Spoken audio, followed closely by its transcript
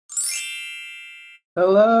Hi,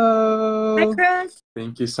 Hello! Chris.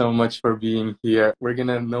 Thank you so much for being here. We're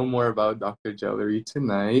gonna know more about Dr. Gelerie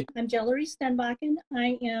tonight. I'm Gelerie Stenbakken.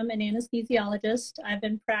 I am an anesthesiologist. I've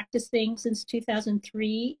been practicing since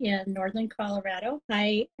 2003 in Northern Colorado.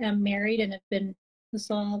 I am married and have been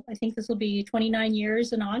I think this will be 29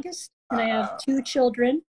 years in August. And I have Uh, two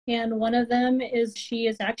children. And one of them she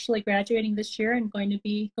is actually graduating this year and going to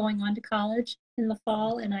be going on to college in the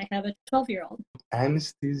fall. And I have a 12-year-old.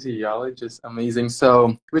 Anesthesiologist, amazing.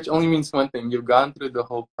 So, which only means one thing, you've gone through the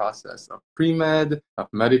whole process of pre-med, of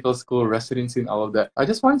medical school, residency, and all of that. I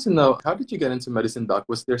just wanted to know, how did you get into medicine, doc?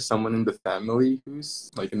 Was there someone in the family who's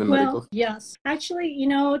like in the Well, medical yes. Actually,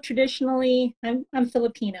 traditionally I'm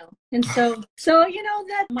Filipino. And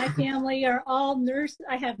that my family are all nurse.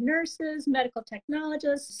 I have nurses, medical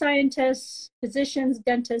technologists, scientists, physicians,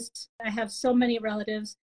 dentists. I have so many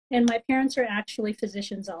relatives. And my parents are actually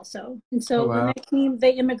physicians also. And Oh, so when wow. I came,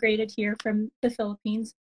 they immigrated here from the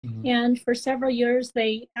Philippines. Mhm. And for several years,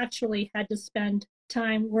 they actually had to spend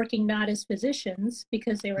time working not as physicians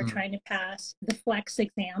because they were Mhm. trying to pass the flex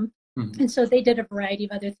exam. Mhm. And so they did a variety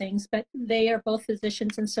of other things, but they are both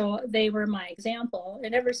physicians. And so they were my example.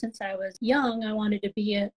 And ever since I was young, I wanted to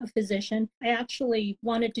be a physician. I actually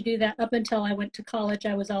wanted to do that up until I went to college.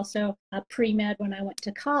 I was also a pre med when I went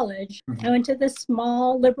to college. I Mhm. went to this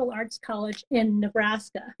small liberal arts college in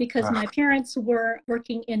Nebraska because Ah, my parents were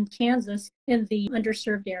working in Kansas in the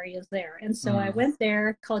underserved areas there. And so I mhm. went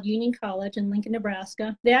there, called Union College in Lincoln,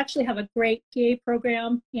 Nebraska. They actually have a great PA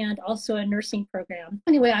program and also a nursing program.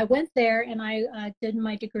 Anyway, I went there and I did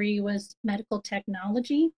my degree was medical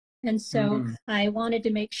technology. And so Mhm. I wanted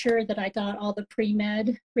to make sure that I got all the pre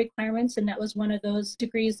med requirements, and that was one of those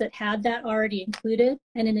degrees that had that already included.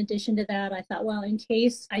 And in addition to that, I thought, well, in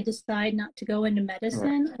case I decide not to go into Yeah,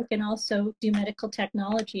 medicine, I can also do medical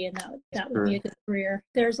technology, and that would be sure. a good career.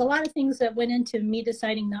 There's a lot of things that went into me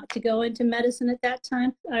deciding not to go into medicine at that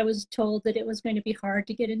time. I was told that it was going to be hard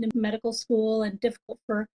to get into medical school and difficult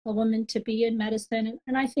for a woman to be in medicine.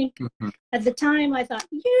 And I think Mhm. at the time, I thought,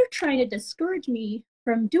 you're trying to discourage me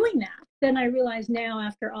from doing that. Then I realize now,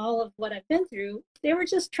 after all of what I've been through, they were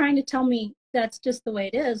just trying to tell me that's just the way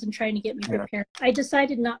it is and trying to get me Yeah. prepared. I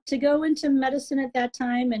decided not to go into medicine at that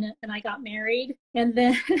time, and I got married, and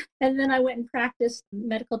then and then I went and practiced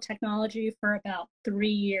medical technology for about 3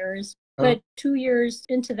 years. Oh. But 2 years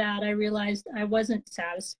into that, I realized I wasn't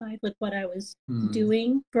satisfied with what I was Hmm.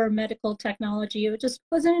 doing for medical technology. It just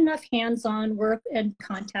wasn't enough hands-on work and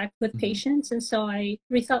contact with Mhm. patients. And so I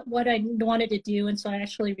rethought what I wanted to do. And so I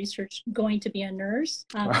actually researched going to be a nurse,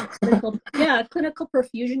 a clinical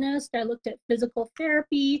perfusionist. I looked at physical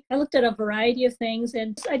therapy. I looked at a variety of things,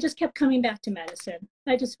 and I just kept coming back to medicine.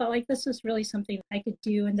 I just felt like this was really something I could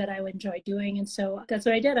do and that I would enjoy doing. And so that's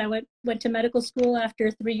what I did. I went to medical school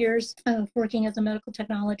after 3 years of working as a medical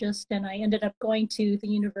technologist, and I ended up going to the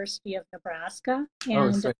University of Nebraska Oh,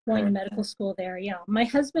 and sick. going to Okay. medical school there. Yeah. My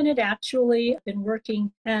husband had actually been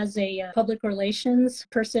working as a public relations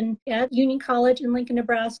person at Union College in Lincoln,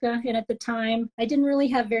 Nebraska. And at the time, I didn't really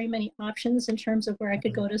have very many options in terms of where I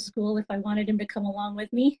could Mhm. go to school if I wanted him to come along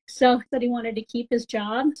with me. So he said he wanted to keep his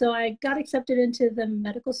job. So I got accepted into the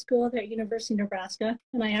medical school there at University of Nebraska.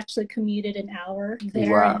 And I actually commuted an hour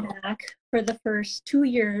there and Wow. back for the first 2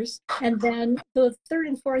 years. And then the third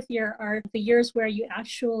and fourth year are the years where you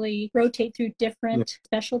actually rotate through Yeah. different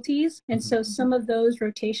specialties. And Mhm. so some of those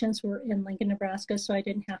rotations were in Lincoln, Nebraska, so I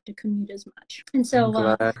didn't have to commute as much. And I'm so,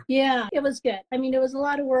 glad. yeah, it was good. I mean, it was a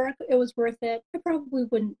lot of work. It was worth it. I probably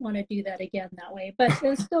wouldn't want to do that again that way, but it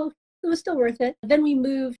was still worth it. Then we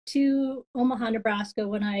moved to Omaha, Nebraska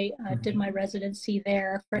when I did Mhm. my residency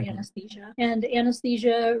there for Mhm. anesthesia. And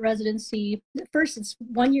anesthesia residency, first it's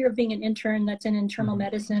 1 year of being an intern that's in internal Mhm.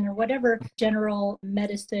 medicine or whatever general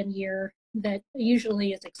medicine year that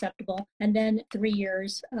usually is acceptable. And then 3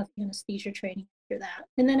 years of anesthesia training after that.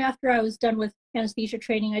 And then after I was done with anesthesia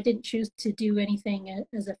training, I didn't choose to do anything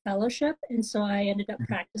as a fellowship. And so I ended up Mhm.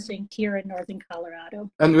 practicing here in Northern Colorado.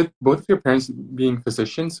 And with both of your parents being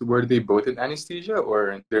physicians, were they both in anesthesia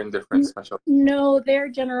or they're in different specialties? No, they're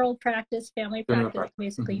general practice, family General practice,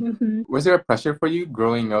 practice. basically. Mhm. Mm-hmm. Was there a pressure for you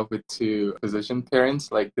growing up with two physician parents?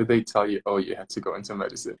 Like, did they tell you, oh, you have to go into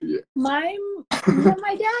medicine? Yeah. My no,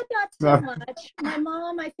 my dad not so No. much. My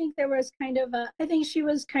mom, I think there was I think she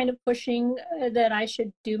was kind of pushing that I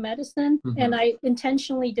should do medicine, and Mhm. I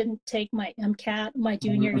intentionally didn't take my MCAT my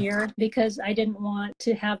junior Mhm. year because I didn't want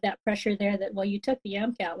to have that pressure there that, well, you took the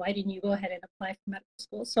MCAT, why didn't you go ahead and apply for medical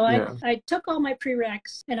school? So I Yeah. I took all my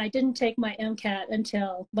prereqs and I didn't take my MCAT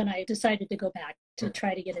until when I decided to go back. to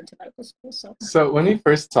try to get into medical school. So when we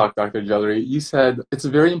first talked, Dr. Gelerie, you said it's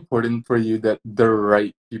very important for you that the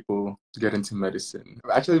right people get into medicine.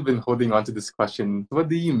 I've actually been holding on to this question. What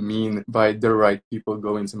do you mean by the right people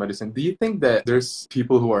go into medicine? Do you think that there's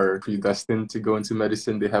people who are predestined to go into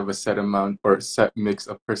medicine? They have a set amount or set mix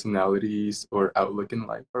of personalities or outlook in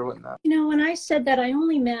life or whatnot? When I said that, I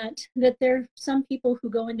only meant that there are some people who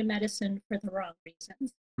go into medicine for the wrong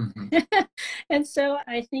reasons. Mm-hmm. And so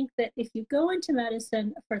I think that if you go into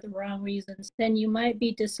medicine for the wrong reasons, then you might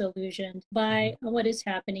be disillusioned by what is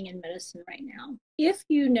happening in medicine right now. If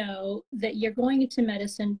you know that you're going into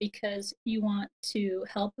medicine because you want to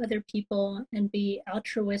help other people and be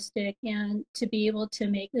altruistic and to be able to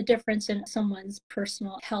make a difference in someone's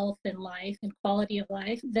personal health and life and quality of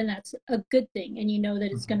life, then that's a good thing. And you know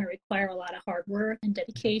that it's going to require a lot of hard work and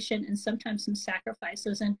dedication and sometimes some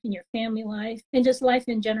sacrifices in your family life and just life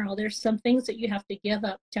in general. There's some things that you have to give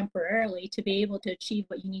up temporarily to be able to achieve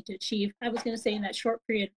what you need to achieve. I was going to say in that short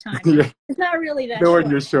period of time. Yeah. It's not really that No, short.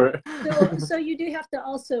 you're short. So you do have to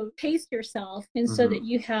also pace yourself and so that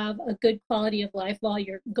you have a good quality of life while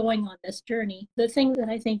you're going on this journey. The thing that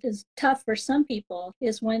I think is tough for some people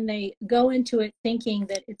is when they go into it thinking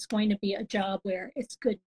that it's going to be a job where it's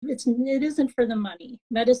good. It isn't for the money.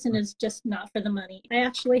 Medicine is just not for the money. I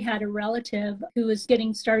actually had a relative who was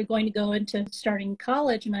going to go into starting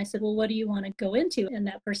college, and I said, well, what do you want to go into? And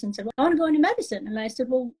that person said, well, I want to go into medicine. And I said,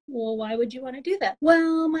 well, why would you want to do that?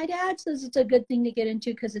 Well, my dad says it's a good thing to get into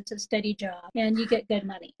because it's a steady job and you get good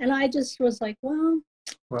money. And I just was like, well,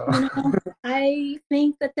 I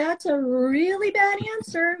think that that's a really bad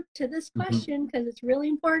answer to this question because it's really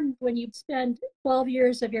important when you spend 12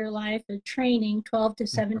 years of your life of training, 12 to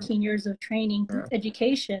 17 years of training,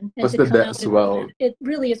 education. Plus the debt as well. It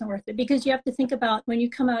really isn't worth it because you have to think about when you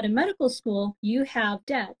come out of medical school, you have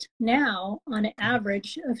debt now on an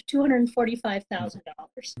average of $245,000.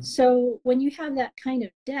 So when you have that kind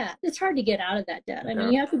of debt, it's hard to get out of that debt. I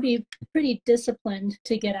mean, you have to be pretty disciplined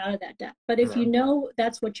to get out of that debt. But if you know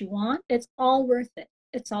that's what you want, it's all worth it.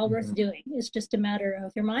 It's all worth doing. It's just a matter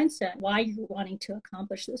of your mindset, why you're wanting to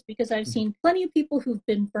accomplish this. Because I've seen plenty of people who've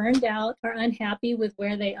been burned out, are unhappy with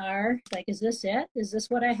where they are. Like, is this it? Is this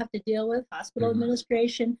what I have to deal with? Hospital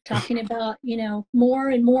administration, talking about, more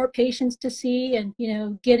and more patients to see and,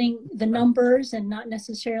 getting the numbers and not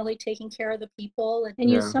necessarily taking care of the people.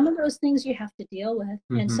 And some of those things you have to deal with.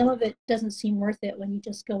 And some of it doesn't seem worth it when you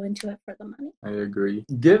just go into it for the money. I agree.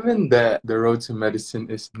 Given that the road to medicine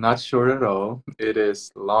is not short at all, it is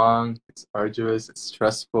long, it's arduous, it's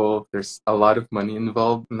stressful, there's a lot of money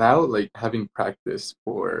involved. Now, like having practiced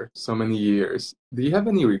for so many years, do you have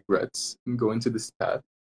any regrets in going to this path?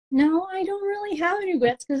 No, I don't really have any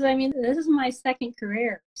regrets because, this is my second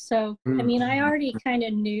career. So, I already kind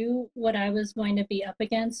of knew what I was going to be up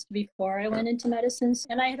against before I went into medicine.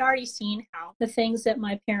 And I had already seen how the things that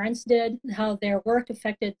my parents did, how their work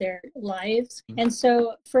affected their lives. And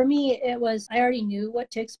so for me, I already knew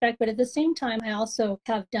what to expect. But at the same time, I also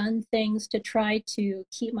have done things to try to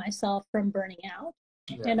keep myself from burning out.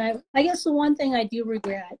 Yeah. And I guess the one thing I do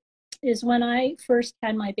regret is when I first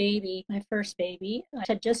had my first baby, I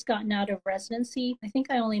had just gotten out of residency. I think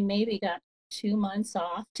I only maybe got 2 months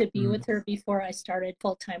off to be with her before I started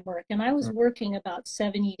full-time work. And I was working about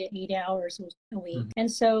 70 to 80 hours a week.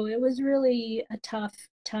 And so it was really a tough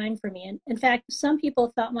time for me. And in fact, some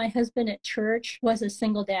people thought my husband at church was a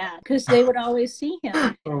single dad because they would always see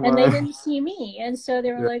him and they didn't see me. And so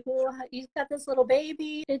they were like, well, he's got this little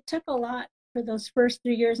baby. It took a lot for those first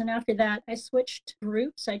 3 years. And after that, I switched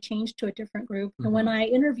groups. I changed to a different group. And when I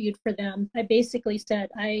interviewed for them, I basically said,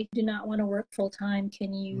 I do not want to work full time.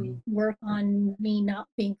 Can you work on me not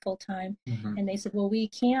being full time? And they said, well, we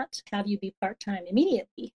can't have you be part time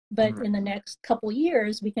immediately. But in the next couple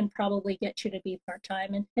years, we can probably get you to be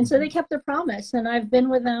part-time. And so they kept their promise. And I've been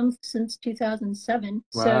with them since 2007.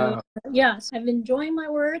 Wow. So, yes, I've enjoyed my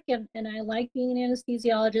work and I like being an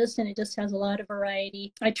anesthesiologist, and it just has a lot of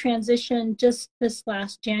variety. I transitioned just this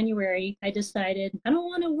last January. I decided I don't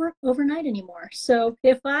want to work overnight anymore. So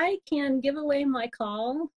if I can give away my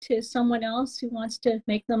call to someone else who wants to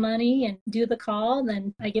make the money and do the call,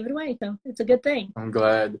 then I give it away. So it's a good thing. I'm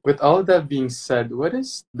glad. With all of that being said, what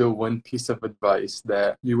is the one piece of advice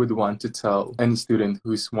that you would want to tell any student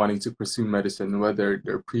who's wanting to pursue medicine, whether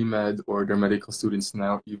they're pre-med or they're medical students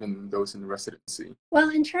now, even those in residency? Well,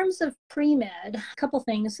 in terms of pre-med, a couple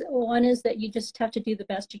things. One is that you just have to do the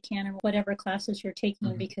best you can in whatever classes you're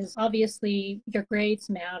taking, because obviously your grades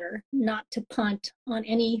matter, not to punt on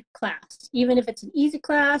any class. Even if it's an easy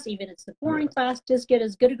class, even if it's a boring class, just get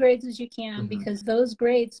as good a grades as you can, because those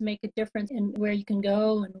grades make a difference in where you can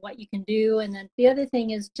go and what you can do. And then the other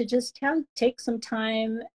thing is to just take some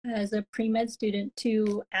time as a pre-med student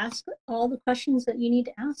to ask all the questions that you need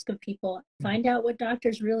to ask of people. Find out what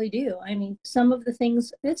doctors really do. I mean, some of the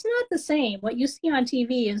things, it's not the same. What you see on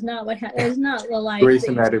TV is not is not the life Grey's that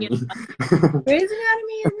you see. Anatomy. Grey's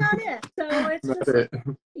Anatomy is not it. So it's Not just it.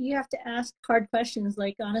 you have to ask hard questions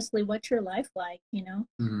like, honestly, what's your life like? You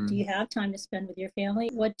know, do you have time to spend with your family?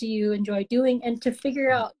 What do you enjoy doing? And to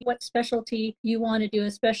figure out what specialty you want to do,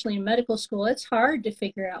 especially in medical school, it's hard to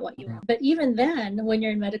figure out what you want. But even then, when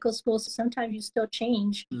you're in medical school, sometimes you still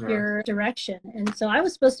change your direction. And so I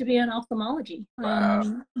was supposed to be in ophthalmology,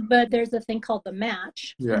 but there's a thing called the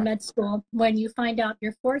match in med school. When you find out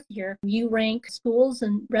your fourth year, you rank schools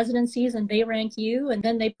and residencies, and they rank you, and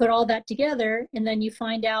then they put all that together, and then you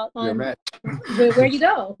find out on where you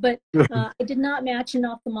go. But I did not match in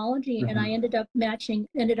ophthalmology, and I ended up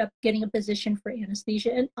getting a position for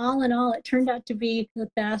anesthesia. And all in all, it turned out to be the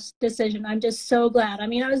best decision. I'm just so glad. I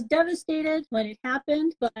mean, I was devastated when it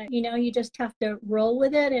happened, but you know, you just have to roll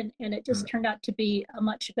with it, and it just turned out to be a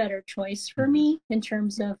much better choice for me in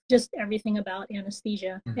terms of just everything about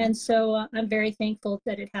anesthesia. And so I'm very thankful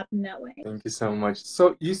that it happened that way. Thank you so much.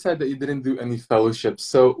 So you said that you didn't do any fellowships.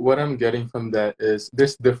 So what I'm getting from that is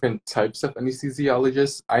there's different types of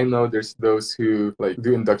anesthesiologists. I know there's those who like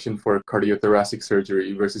do induction for cardiothoracic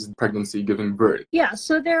surgery versus pregnancy, giving birth. Yeah,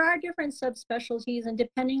 so there are different subspecialties, and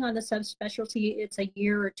depending on the subspecialty, it's a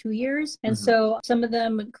year or 2 years. And so some of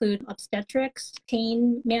them include obstetrics,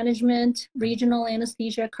 pain management, regional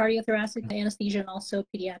anesthesia, cardiothoracic anesthesia, and also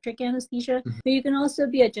pediatric anesthesia. But you can also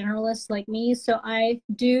be a generalist like me. So I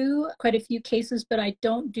do quite a few cases, but I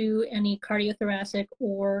don't do any cardiothoracic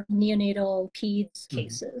or neonatal peds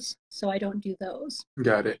cases. So I don't do those.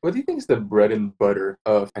 Got it. What do you think is the bread and butter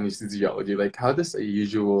of anesthesiology? Like, how does a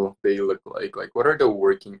usual day look like? Like, what are the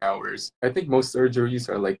working hours? I think most surgeries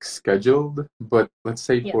are like scheduled, but let's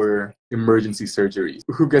say for emergency surgeries,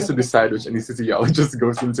 who gets to decide which anesthesiologist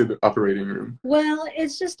goes into the operating room? Well,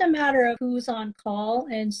 it's just a matter of who's on call.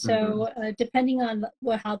 And so depending on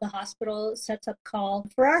how the hospital sets up call,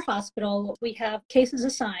 for our hospital, we have cases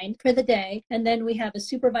assigned for the day. And then we have a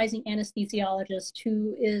supervising anesthesiologist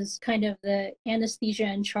who is kind of the anesthesia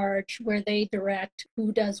in charge, where they direct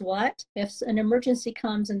who does what. If an emergency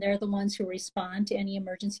comes, and they're the ones who respond to any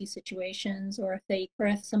emergency situations, or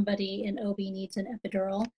if somebody in OB needs an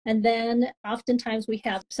epidural. And then oftentimes we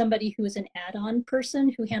have somebody who is an add-on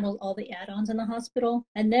person who handles all the add-ons in the hospital.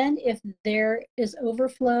 And then if there is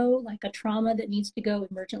overflow, like a trauma that needs to go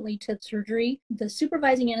emergently to surgery, the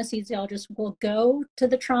supervising anesthesiologist will go to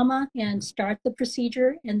the trauma and start the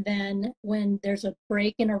procedure. And then when there's a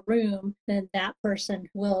break in a room, then that person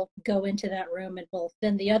will go into that room, and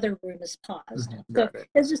then the other room is paused. So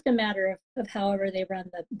it's just a matter of however they run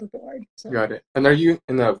the board. So. Got it. And are you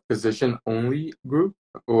in a physician-only group,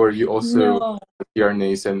 or you also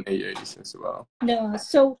CRNAs and AAs as well? No,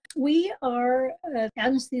 so we are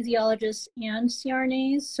anesthesiologists and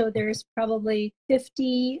CRNAs. So there's probably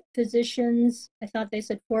 50 physicians. I thought they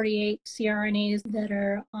said 48 CRNAs that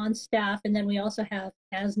are on staff. And then we also have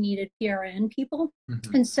as needed PRN people.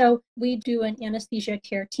 And so we do an anesthesia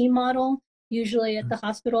care team model, usually at the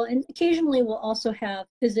hospital. And occasionally we'll also have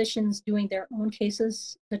physicians doing their own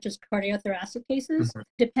cases, such as cardiothoracic cases.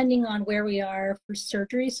 Depending on where we are for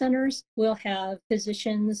surgery centers, we'll have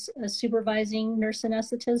physicians supervising nurse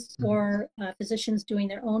anesthetists, or physicians doing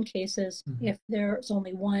their own cases if there's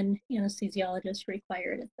only one anesthesiologist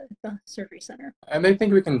required at the surgery center. And I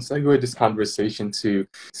think we can segue this conversation to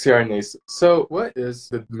CRNAs. So what is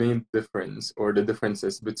the main difference, or the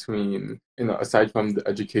differences between, aside from the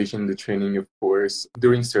education, the training, of course,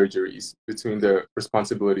 during surgeries, between the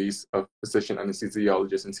responsibilities of physician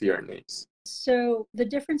anesthesiologists and CRNAs? So the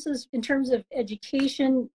differences in terms of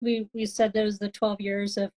education, we said there's the 12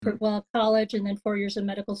 years of college, and then 4 years of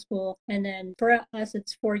medical school. And then for us,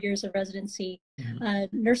 it's 4 years of residency.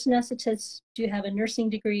 Nurse anesthetists do have a nursing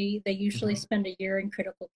degree. They usually spend a year in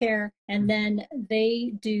critical care, and then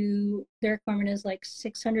they do, their requirement is like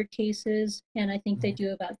 600 cases, and I think they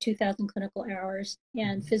do about 2,000 clinical hours.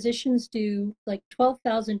 And physicians do like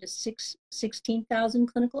 12,000 to 16,000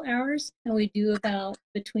 clinical hours, and we do probably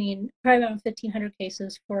around 1,500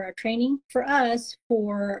 cases for our training. For us,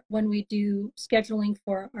 for when we do scheduling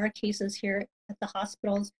for our cases here at the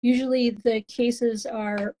hospitals, usually the cases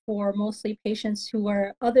are for mostly patients who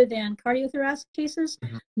are other than cardiothoracic cases.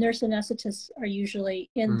 Nurse anesthetists are usually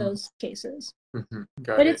in those cases.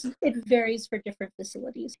 Got But it. it varies for different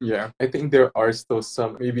facilities. Yeah, I think there are still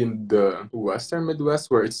some, maybe in the West or Midwest,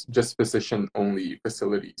 where it's just physician-only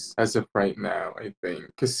facilities as of right now, I think.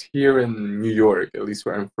 Because here in New York, at least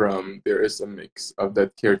where I'm from, there is a mix of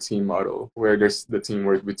that care team model where there's the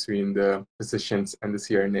teamwork between the physicians and the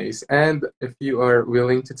CRNAs. And if you are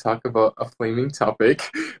willing to talk about a flaming topic,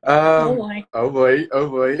 Oh my. oh boy, oh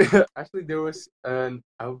boy. Actually, there was an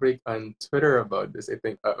outbreak on Twitter about this, I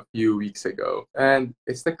think, a few weeks ago. And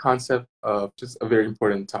it's the concept of just a very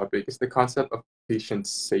important topic. It's the concept of patient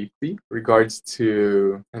safety regards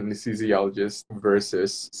to anesthesiologists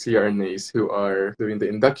versus CRNAs who are doing the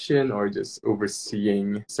induction or just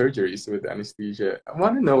overseeing surgeries with anesthesia. I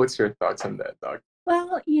want to know what's your thoughts on that, Doc.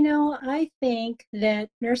 Well, I think that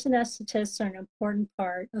nurse anesthetists are an important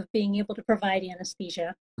part of being able to provide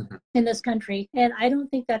anesthesia Mm-hmm. in this country, and I don't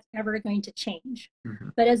think that's ever going to change. Mm-hmm.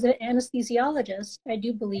 But as an anesthesiologist, I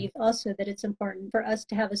do believe also that it's important for us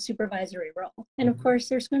to have a supervisory role. And of course,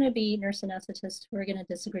 there's going to be nurse anesthetists who are going to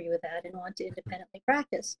disagree with that and want to independently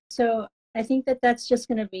practice. So I think that that's just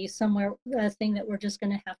going to be somewhere a thing that we're just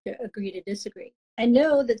going to have to agree to disagree. I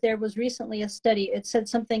know that there was recently a study. It said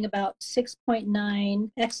something about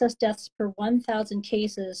 6.9 excess deaths per 1,000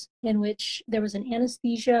 cases in which there was an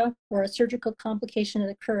anesthesia or a surgical complication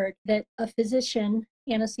that occurred that a physician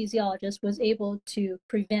anesthesiologist was able to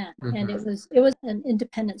prevent. And it was an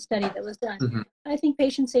independent study that was done. I think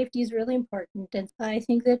patient safety is really important, and I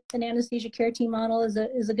think that an anesthesia care team model is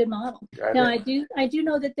a good model. Now, I do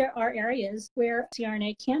know that there are areas where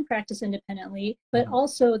CRNA can practice independently, but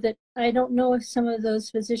also that I don't know if some of those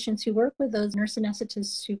physicians who work with those nurse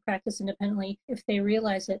anesthetists who practice independently, if they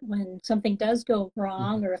realize that when something does go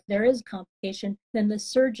wrong or if there is a complication, then the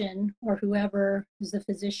surgeon or whoever is the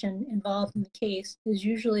physician involved in the case is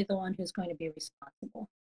usually the one who's going to be responsible.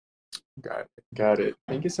 Got it.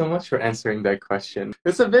 Thank you so much for answering that question.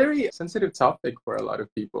 It's a very sensitive topic for a lot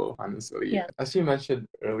of people, honestly. Yeah. As you mentioned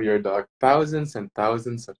earlier, Doc, thousands and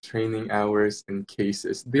thousands of training hours and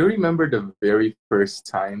cases. Do you remember the very first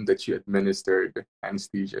time that you administered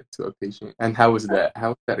anesthesia to a patient? And how was that? How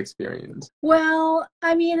was that experience? Well,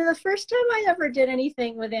 I mean, the first time I ever did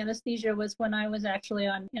anything with anesthesia was when I was actually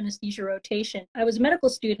on anesthesia rotation. I was a medical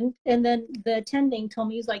student, and then the attending told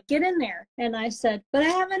me, he's like, get in there. And I said, but I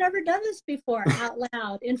haven't ever done this before out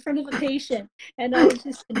loud in front of a patient. And I was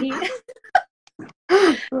just, and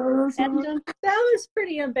that was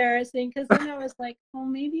pretty embarrassing, because then I was like, oh,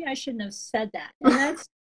 maybe I shouldn't have said that. And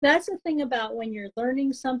that's the thing about when you're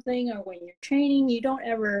learning something or when you're training, you don't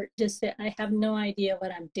ever just say, I have no idea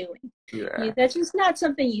what I'm doing. Yeah. That's just not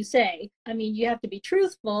something you say. I mean, you have to be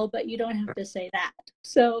truthful, but you don't have to say that.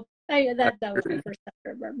 So that was the first time I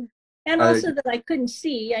remember. And also that I couldn't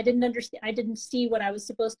see. I didn't understand. I didn't see what I was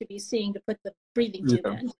supposed to be seeing to put the breathing tube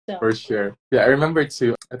in. So. For sure. Yeah, I remember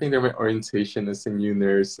too. I think during my orientation as a new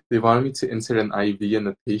nurse, they wanted me to insert an IV in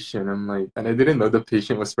the patient. I'm like, and I didn't know the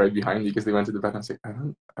patient was right behind me because they went to the back. I was like,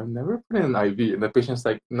 I've never put in an IV. And the patient's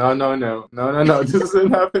like, no, this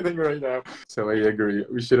isn't happening right now. So I agree.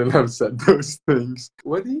 We shouldn't have said those things.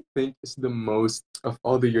 What do you think is the most, of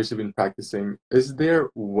all the years you've been practicing, is there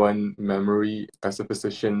one memory as a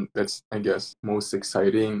physician that's, I guess, most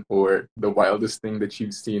exciting, or the wildest thing that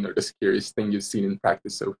you've seen, or the scariest thing you've seen in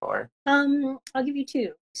practice so far? I'll give you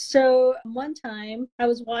two. So one time I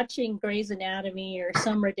was watching Grey's Anatomy or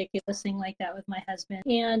some ridiculous thing like that with my husband,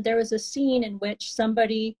 and there was a scene in which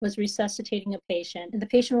somebody was resuscitating a patient, and the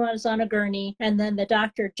patient was on a gurney, and then the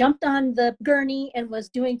doctor jumped on the gurney and was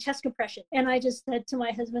doing chest compression. And I just said to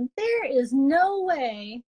my husband, there is no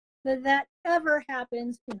way that ever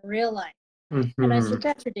happens in real life. And I said,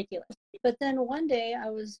 that's ridiculous. But then one day I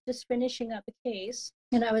was just finishing up a case,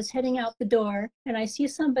 and I was heading out the door, and I see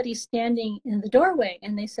somebody standing in the doorway,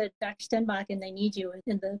 and they said, Dr. Stenbakken, they need you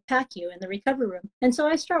in the PACU, in the recovery room. And so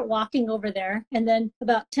I start walking over there, and then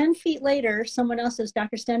about 10 feet later, someone else says,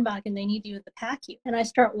 Dr. Stenbakken, they need you at the PACU. And I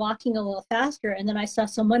start walking a little faster, and then I saw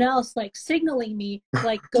someone else like signaling me,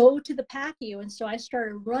 like, go to the PACU. And so I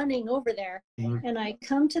started running over there, and I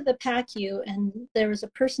come to the PACU, and there was a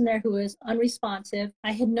person there who was unresponsive.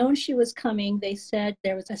 I had known she was coming. They said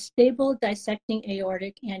there was a stable dissecting aortic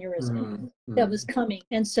aneurysm that was coming.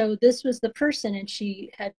 And so this was the person, and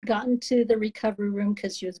she had gotten to the recovery room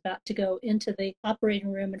because she was about to go into the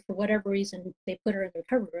operating room, and for whatever reason they put her in the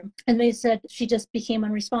recovery room, and they said she just became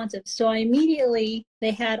unresponsive. So I immediately,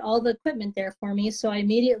 they had all the equipment there for me, so I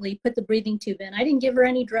immediately put the breathing tube in. I didn't give her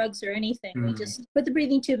any drugs or anything. We just put the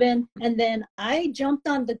breathing tube in, and then I jumped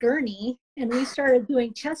on the gurney, and we started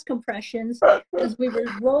doing chest compressions as we were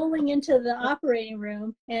rolling into the operating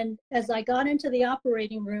room. And as I got into the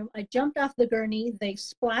operating room, I jumped off the the gurney. They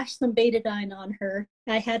splashed some betadine on her.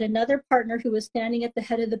 I had another partner who was standing at the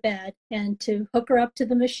head of the bed, and to hook her up to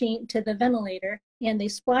the machine, to the ventilator, and they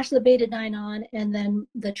splashed the betadine on, and then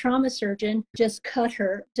the trauma surgeon just cut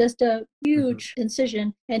her, just a huge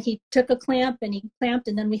incision, and he took a clamp and he clamped,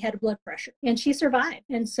 and then we had blood pressure, and she survived.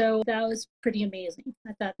 And so that was pretty amazing.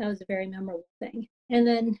 I thought that was a very memorable thing. And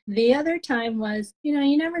then the other time was,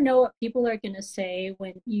 you never know what people are going to say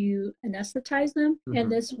when you anesthetize them. And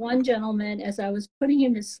this one gentleman, as I was putting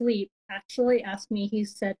him to sleep, actually asked me, he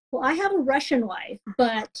said, well, I have a Russian wife,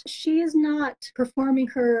 but she is not performing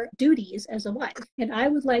her duties as a wife. And I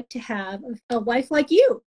would like to have a wife like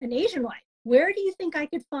you, an Asian wife. Where do you think I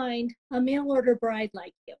could find a mail order bride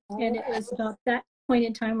like you? And it was about that point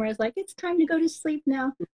in time where I was like, it's time to go to sleep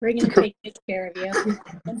now. We're going to take good care of you.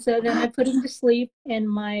 And so then I put him to sleep, and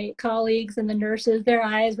my colleagues and the nurses, their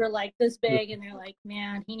eyes were like this big, and they're like,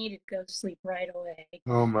 man, he needed to go to sleep right away.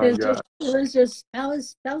 Oh my God. That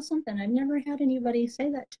was something. I've never had anybody say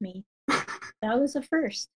that to me. That was a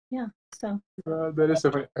first. Yeah. So that is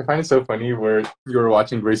so funny. I find it so funny where you were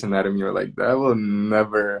watching Grey's Anatomy, you're like, that will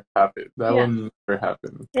never happen. That will never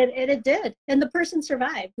happen. It did. And the person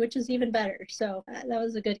survived, which is even better. So that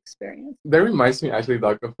was a good experience. That reminds me, actually,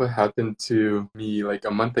 Doc, of what happened to me like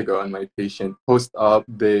a month ago on my patient. Post-op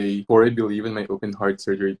day 4, I believe, in my open heart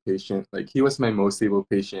surgery patient. Like, he was my most stable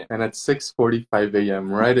patient. And at 6:45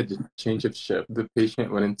 a.m., right at the change of shift, the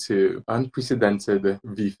patient went into unprecedented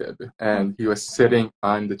VFib. And he was sitting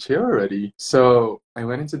on the chair already. So I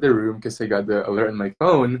went into the room because I got the alert on my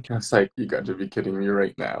phone. I was like, you got to be kidding me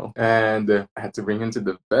right now. And I had to bring him to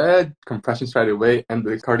the bed, compressions right away. And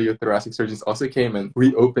the cardiothoracic surgeons also came and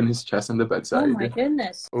reopened his chest on the bedside. Oh my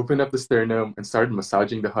goodness. Opened up the sternum and started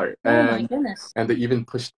massaging the heart. Oh my goodness. And they even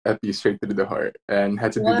pushed epi straight through the heart and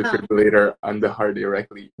had to do the defibrillator on the heart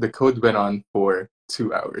directly. The code went on for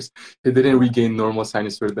 2 hours. He didn't regain normal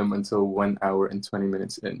sinus rhythm until 1 hour and 20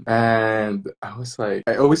 minutes in. And I was like,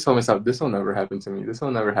 I always told myself, this will never happen to me. This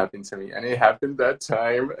will never happen to me. And it happened that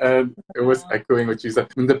time. And it was echoing what you said.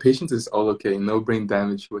 And the patient is all okay. No brain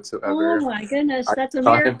damage whatsoever. Oh my goodness. That's a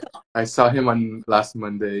miracle. I saw him on last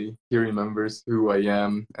Monday. He remembers who I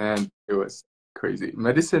am. And it was crazy.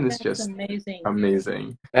 Medicine is just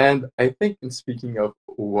amazing. And I think, in speaking of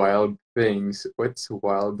wild things, what's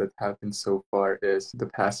wild that happened so far is the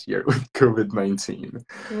past year with COVID-19.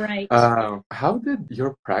 Right. How did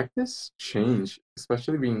your practice change,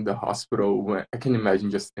 especially being in the hospital when I can imagine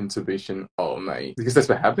just intubation all night? Because that's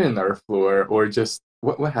what happened in our floor, or just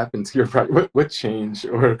what happened to your practice? What changed,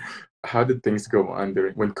 or how did things go on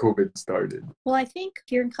when COVID started? Well, I think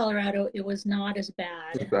here in Colorado, it was not as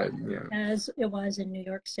bad as it was in New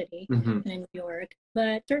York City and in New York.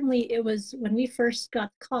 But certainly it was, when we first got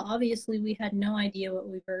the call, obviously we had no idea what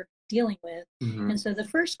we were dealing with. And so the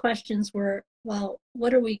first questions were, well,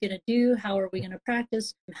 what are we going to do? How are we going to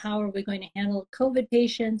practice? How are we going to handle COVID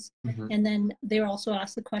patients? And then they were also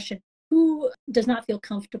asked the question, who does not feel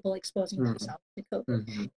comfortable exposing themselves to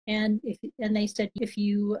COVID? And they said, if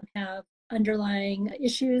you have underlying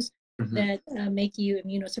issues that make you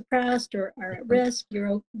immunosuppressed or are at risk,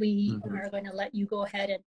 we are going to let you go ahead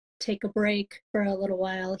and take a break for a little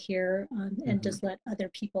while here and just let other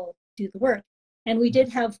people do the work. And we did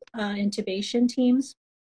have intubation teams.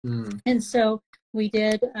 And so we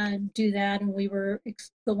did do that, and we were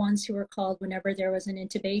the ones who were called whenever there was an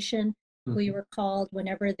intubation. We were called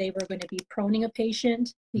whenever they were going to be proning a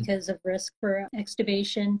patient because of risk for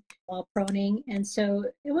extubation while proning. And so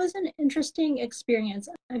it was an interesting experience.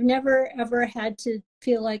 I've never, ever had to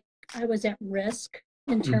feel like I was at risk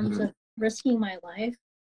in terms of risking my life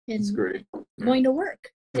in going to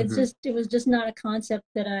work. It was just not a concept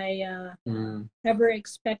that I ever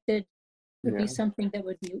expected would be something that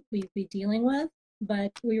we'd be dealing with.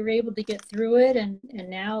 But we were able to get through it, and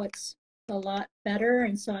now it's a lot better,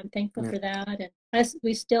 and so I'm thankful for that. And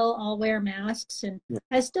we still all wear masks, and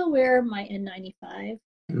I still wear my N95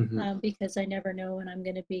 because I never know when I'm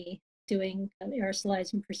going to be doing an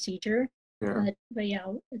aerosolizing procedure. But yeah,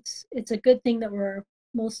 it's a good thing that we're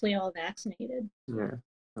mostly all vaccinated. Yeah,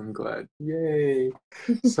 I'm glad. Yay!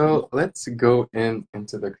 So let's go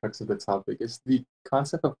into the crux of the topic. It's the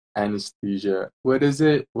concept of anesthesia. What is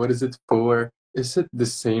it? What is it for? Is it the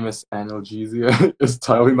same as analgesia? Is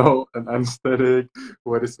Tylenol an anesthetic?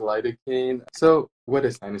 What is lidocaine? So what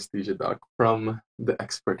is anesthesia, Doc, from the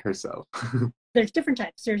expert herself? There's different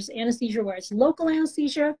types. There's anesthesia where it's local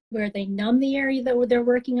anesthesia, where they numb the area that they're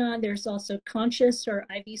working on. There's also conscious or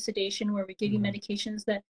IV sedation, where we give you medications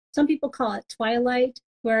that some people call it twilight,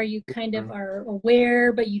 where you kind of are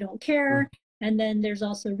aware, but you don't care. And then there's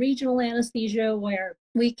also regional anesthesia where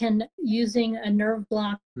we can, using a nerve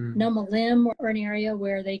block, numb a limb or an area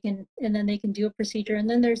where they can, and then they can do a procedure. And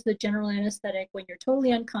then there's the general anesthetic when you're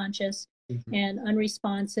totally unconscious and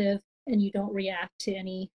unresponsive and you don't react to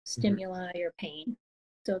any stimuli or pain.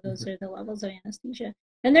 So those are the levels of anesthesia.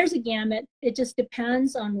 And there's a gamut. It just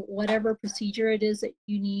depends on whatever procedure it is that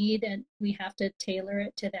you need, and we have to tailor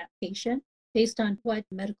it to that patient based on what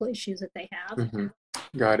medical issues that they have.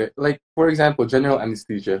 Got it. Like, for example, general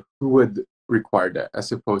anesthesia, who would require that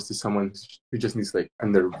as opposed to someone who just needs like a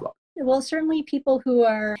nerve block? Well, certainly people who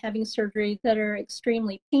are having surgery that are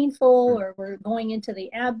extremely painful or we're going into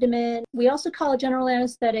the abdomen. We also call a general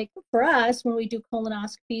anesthetic for us when we do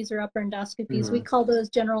colonoscopies or upper endoscopies. We call those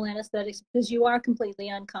general anesthetics because you are completely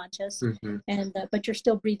unconscious and but you're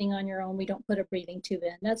still breathing on your own. We don't put a breathing tube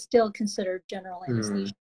in. That's still considered general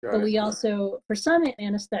anesthesia. But we also, for some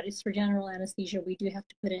anesthetics, for general anesthesia, we do have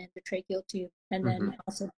to put an endotracheal tube and then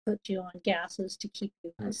also put you on gases to keep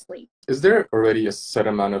you asleep. Is there already a set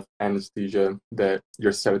amount of anesthesia that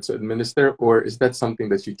you're set to administer, or is that something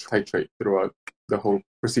that you titrate throughout the whole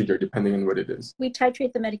procedure, depending on what it is? We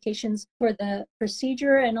titrate the medications for the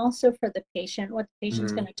procedure and also for the patient, what the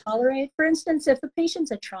patient's going to tolerate. For instance, if the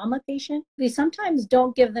patient's a trauma patient, we sometimes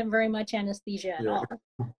don't give them very much anesthesia at all.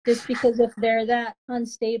 Just because if they're that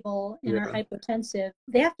unstable and are hypotensive,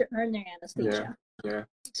 they have to earn their anesthesia.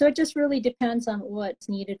 So it just really depends on what's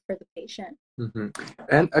needed for the patient.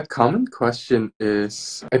 And a common question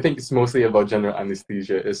is, I think it's mostly about general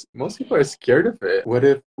anesthesia, is most people are scared of it. What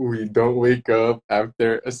if we don't wake up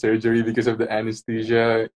after a surgery because of the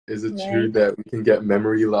anesthesia? Is it true that we can get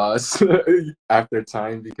memory loss after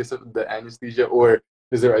time because of the anesthesia? Or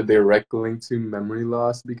is there a direct link to memory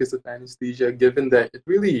loss because of anesthesia, given that it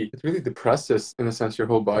really depresses, in a sense, your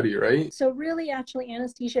whole body, right? So really, actually,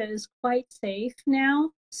 anesthesia is quite safe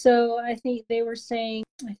now. So I think they were saying,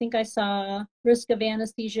 I think I saw risk of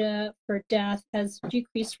anesthesia for death has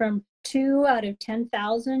decreased from 2 out of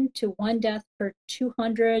 10,000 to 1 death per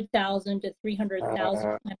 200,000 to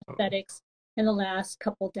 300,000 anesthetics in the last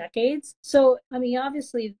couple decades. So, I mean,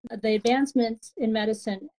 obviously, the advancements in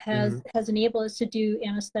medicine has enabled us to do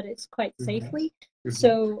anesthetics quite safely.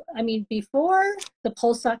 So, I mean, before the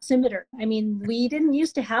pulse oximeter, I mean, we didn't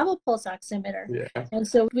used to have a pulse oximeter. And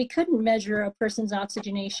so we couldn't measure a person's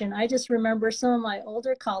oxygenation. I just remember some of my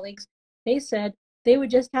older colleagues, they said they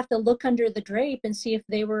would just have to look under the drape and see if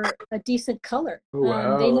they were a decent color.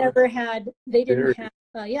 They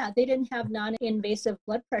didn't have non-invasive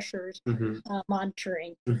blood pressures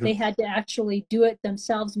monitoring. They had to actually do it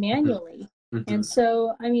themselves manually. And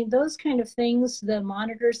so, I mean, those kind of things, the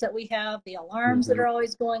monitors that we have, the alarms that are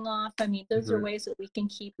always going off, I mean, those are ways that we can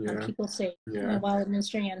keep people safe while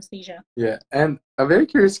administering anesthesia. And a very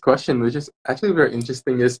curious question, which is actually very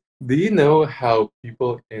interesting, is do you know how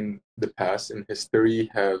people in the past, in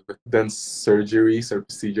history, have done surgeries or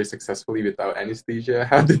procedures successfully without anesthesia?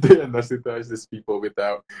 How did they anesthetize these people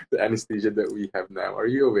without the anesthesia that we have now? Are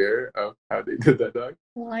you aware of how they did that, Doc?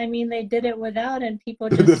 Well, I mean, they did it without, and people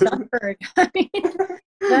just suffered. I mean,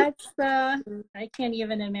 that's I can't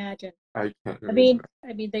even imagine. I mean,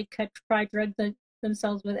 they could try drug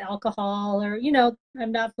themselves with alcohol, or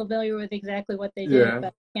I'm not familiar with exactly what they did,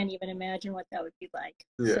 but I can't even imagine what that would be like.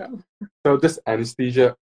 So does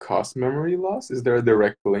anesthesia cause memory loss? Is there a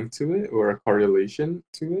direct link to it or a correlation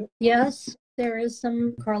to it? Yes. There is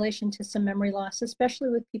some correlation to some memory loss, especially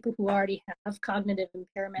with people who already have cognitive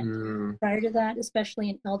impairment. Prior to that, especially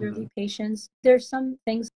in elderly patients, there's some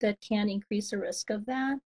things that can increase the risk of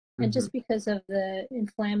that. And just because of the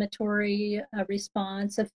inflammatory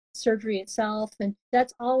response of surgery itself, and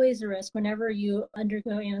that's always a risk. Whenever you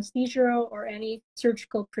undergo anesthesia or any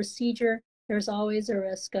surgical procedure, there's always a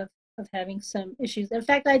risk of having some issues. In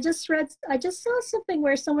fact, I just saw something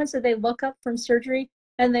where someone said they woke up from surgery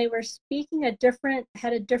and they were speaking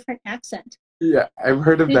had a different accent. Yeah, I've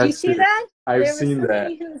heard of that. Did you see that? I've seen that. There was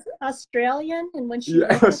somebody who was Australian, and when she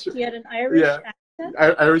woke up, she had an Irish accent.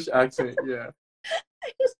 Irish accent, yeah.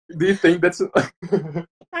 Do you think that's...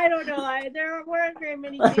 I don't know. There weren't very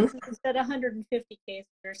many cases. Instead of 150 cases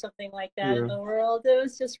or something like that in the world. It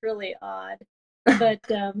was just really odd.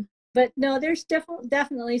 But no, there's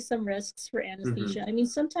definitely some risks for anesthesia. I mean,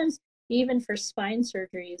 sometimes even for spine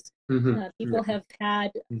surgeries, people have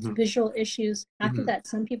had visual issues. After that,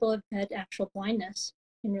 some people have had actual blindness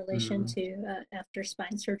in relation to after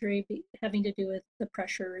spine surgery having to do with the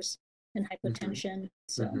pressures and hypotension.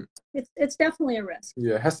 So it's definitely a risk.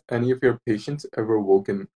 Yeah. Has any of your patients ever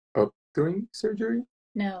woken up during surgery?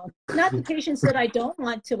 No, not the patients that I don't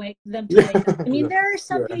want to wake up. I mean, there are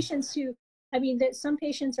some patients who I mean, that some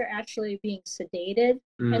patients are actually being sedated.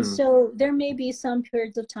 And Mm. so there may be some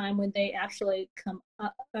periods of time when they actually come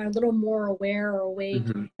up, are a little more aware or awake,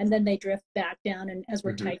 Mm-hmm. and then they drift back down and as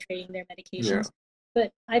we're Mm-hmm. titrating their Yeah. medications.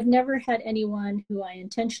 But I've never had anyone who I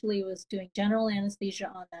intentionally was doing general anesthesia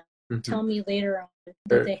on them Mm-hmm. tell me later on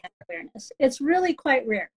that they have awareness. It's really quite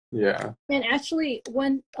rare. Yeah. And actually,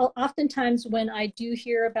 oftentimes when I do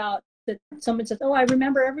hear about that someone says, "Oh, I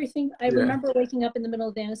remember everything. I remember waking up in the middle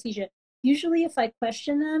of the anesthesia." Usually, if I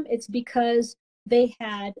question them, it's because they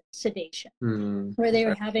had sedation, where they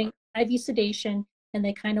were having IV sedation, and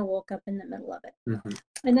they kind of woke up in the middle of it. Mm-hmm.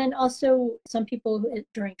 And then also some people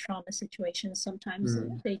during trauma situations, sometimes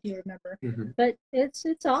they do remember. Mm-hmm. But it's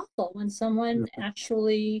awful when someone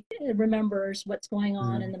actually remembers what's going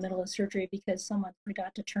on in the middle of surgery because someone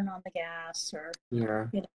forgot to turn on the gas or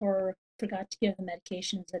or forgot to give the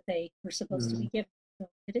medications that they were supposed to be given. So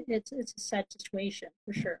it's a sad situation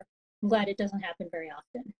for sure. I'm glad it doesn't happen very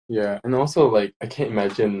often. Yeah, and also like I can't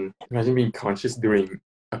imagine being conscious during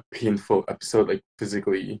a painful episode, like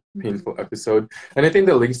physically painful episode. And I think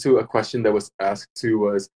that links to a question that was asked too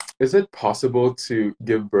was, is it possible to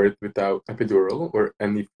give birth without epidural or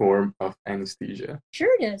any form of anesthesia?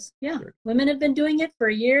 Sure it is. Yeah. Sure. Women have been doing it for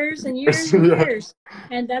years and years and years.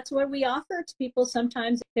 And that's what we offer to people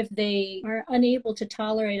sometimes if they are unable to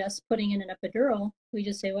tolerate us putting in an epidural. We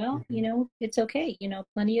just say, well, it's okay.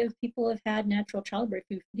 Plenty of people have had natural childbirth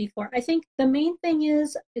before. I think the main thing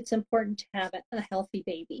is it's important to have a healthy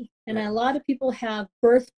baby. And a lot of people have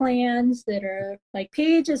birth plans that are like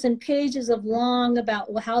pages and pages of long about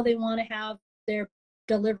how they want to have their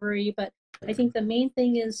delivery. But I think the main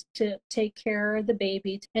thing is to take care of the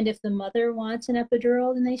baby. And if the mother wants an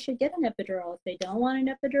epidural, then they should get an epidural. If they don't want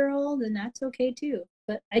an epidural, then that's okay too.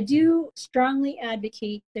 But I do strongly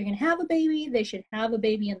advocate they're going to have a baby, they should have a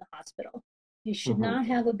baby in the hospital. You should not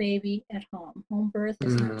have a baby at home. Home birth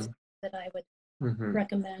is not something that I would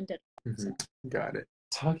recommend at home. So. Got it.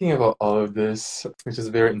 Talking about all of this, which is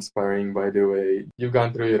very inspiring, by the way, you've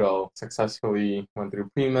gone through it all successfully, went through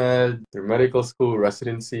pre-med, through medical school,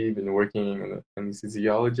 residency, been working as an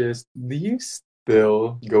anesthesiologist. Do you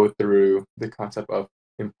still go through the concept of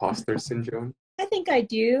imposter syndrome? I think I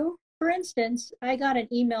do. For instance, I got an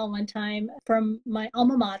email one time from my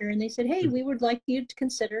alma mater, and they said, "Hey, we would like you to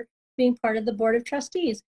consider being part of the board of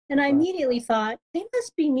trustees." And I immediately thought, they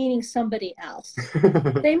must be meaning somebody else.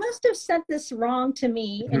 They must have sent this wrong to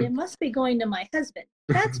me, and it must be going to my husband.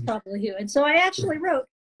 That's probably who. And so I actually wrote,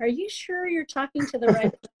 "Are you sure you're talking to the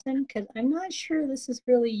right person? Because I'm not sure this is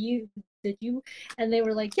really you. Did you?" And they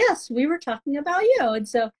were like, "Yes, we were talking about you." And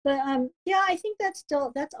so, I think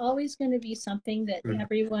that's always going to be something that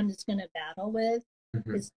everyone is going to battle with.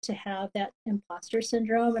 Is to have that imposter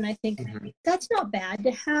syndrome. And I think that's not bad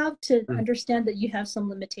to have, to understand that you have some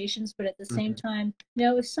limitations, but at the same time,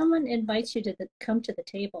 if someone invites you to come to the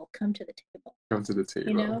table, come to the table. Come to the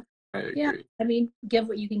table. I agree. I mean, give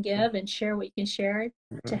what you can give and share what you can share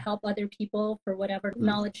to help other people for whatever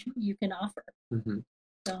knowledge you can offer.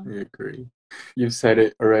 So. I agree. You've said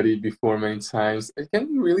it already before many times. It can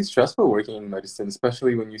be really stressful working in medicine,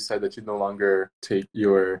 especially when you said that you no longer take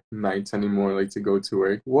your nights anymore, like to go to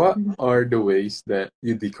work. What are the ways that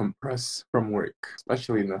you decompress from work,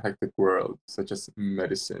 especially in a hectic world such as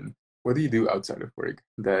medicine? What do you do outside of work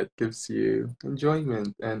that gives you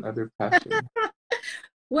enjoyment and other passion?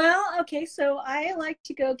 Well, okay, so I like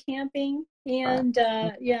to go camping, and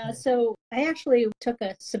so I actually took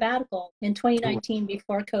a sabbatical in 2019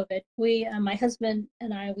 before COVID. My husband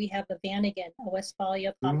and I, we have a Vanagon, a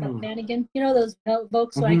Westphalia pop-up Vanagon. You know those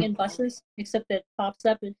Volkswagen buses, except it pops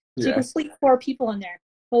up, and so you can sleep 4 people in there.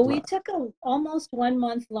 Well, we took a almost 1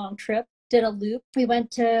 month long trip, did a loop. We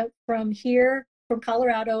went from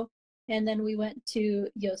Colorado. And then we went to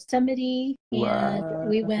Yosemite, and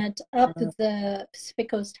we went up the Pacific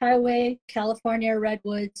Coast Highway, California,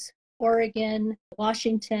 Redwoods, Oregon,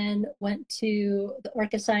 Washington, went to the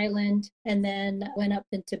Orcas Island, and then went up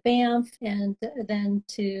into Banff, and then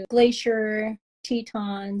to Glacier,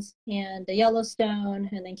 Tetons, and the Yellowstone,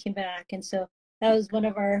 and then came back. And so that was one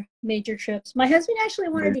of our major trips. My husband actually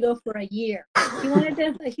wanted to go for a year. He wanted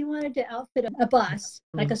to outfit a bus,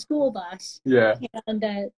 like a school bus,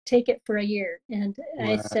 and take it for a year. And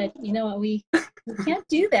I said, you know what, we can't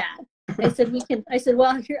do that. I said we can. I said,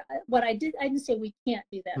 well, here, what I didn't say we can't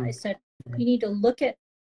do that. I said you need to look at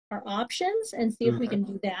our options and see if we can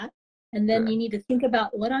do that. And then you need to think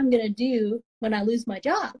about what I'm going to do when I lose my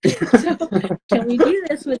job. So can we do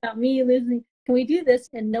this without me losing? Can we do this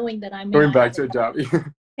and knowing that I'm going back to a job?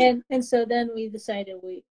 And so then we decided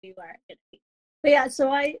we weren't going to But yeah,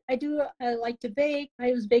 so I like to bake.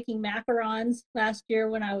 I was baking macarons last year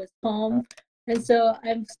when I was home. And so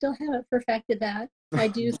I still haven't perfected that. I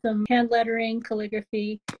do some hand lettering,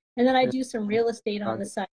 calligraphy, and then I do some real estate on the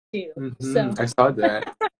side too. So I saw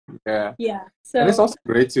that. Yeah. yeah. And it's So also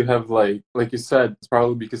great to have like you said, it's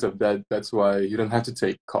probably because of that. That's why you don't have to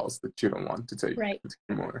take calls that you don't want to take right.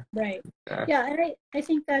 anymore. Right. Yeah. Yeah, and I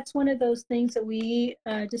think that's one of those things that we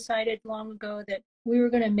decided long ago that we were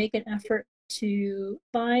going to make an effort to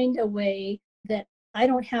find a way that I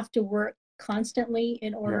don't have to work constantly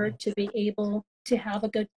in Yeah. order to be able to have a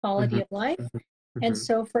good quality Hmm. of life. And Hmm.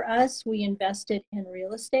 so for us, we invested in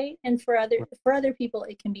real estate, and for other people,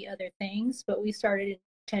 it can be other things. But we started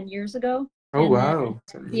 10 years ago, Oh and then wow.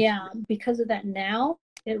 yeah, because of that, now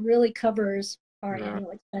it really covers our Yeah.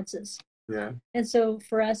 annual expenses. Yeah. And so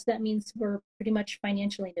for us, that means we're pretty much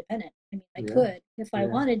financially independent. I mean, I Yeah. could, if I Yeah.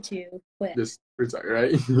 wanted to, quit, Just retire,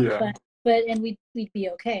 right? Yeah. but and we'd be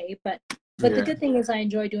okay. But the Yeah. good thing is I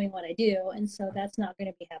enjoy doing what I do, and so that's not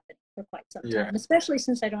going to be happening for quite some Yeah. time, especially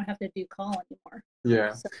since I don't have to do call anymore.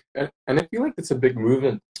 Yeah. So And I feel like it's a big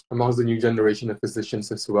movement amongst the new generation of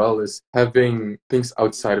physicians as well, is having things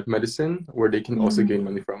outside of medicine where they can also mhm. gain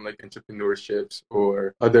money from, like entrepreneurships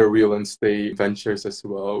or other real estate ventures as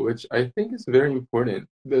well, which I think is very important.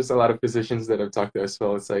 There's a lot of physicians that I've talked to as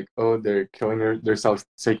well. It's like, oh, they're killing themselves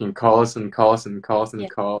taking calls and calls and calls and Yeah.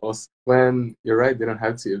 calls. When you're right, they don't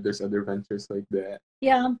have to if there's other ventures like that.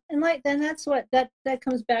 Yeah, and like then that's what that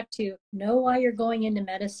comes back to know why you're going into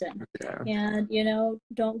medicine, Yeah. and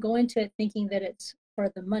don't go into it thinking that it's for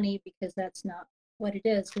the money because that's not what it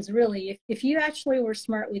is. Because really, if you actually were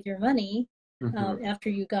smart with your money Hmm. after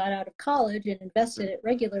you got out of college and invested it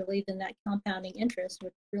regularly, then that compounding interest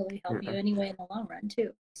would really help Yeah. you anyway in the long run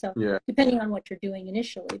too. So Yeah. depending on what you're doing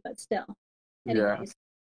initially, but still, Yeah. anyways.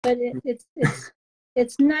 But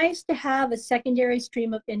it's nice to have a secondary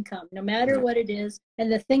stream of income, no matter Yeah. what it is.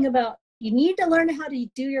 And the thing about you need to learn how to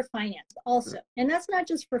do your finance also. And that's not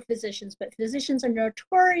just for physicians, but physicians are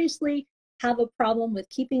notoriously have a problem with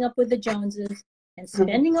keeping up with the Joneses and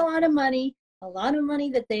spending a lot of money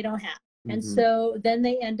that they don't have. And Hmm. so then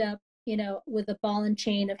they end up, with a ball and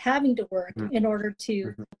chain of having to work in order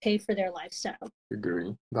to Hmm. pay for their lifestyle.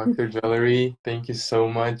 Agree. Dr. Gelerie, thank you so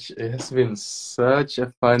much. It has been such a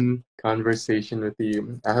fun conversation with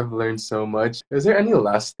you. I have learned so much. Is there any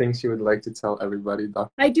last things you would like to tell everybody,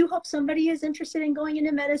 Doc? I do hope somebody is interested in going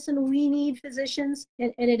into medicine. We need physicians,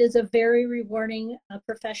 and it is a very rewarding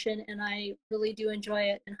profession, and I really do enjoy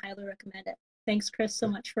it and highly recommend it. Thanks, Chris, so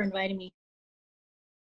much for inviting me.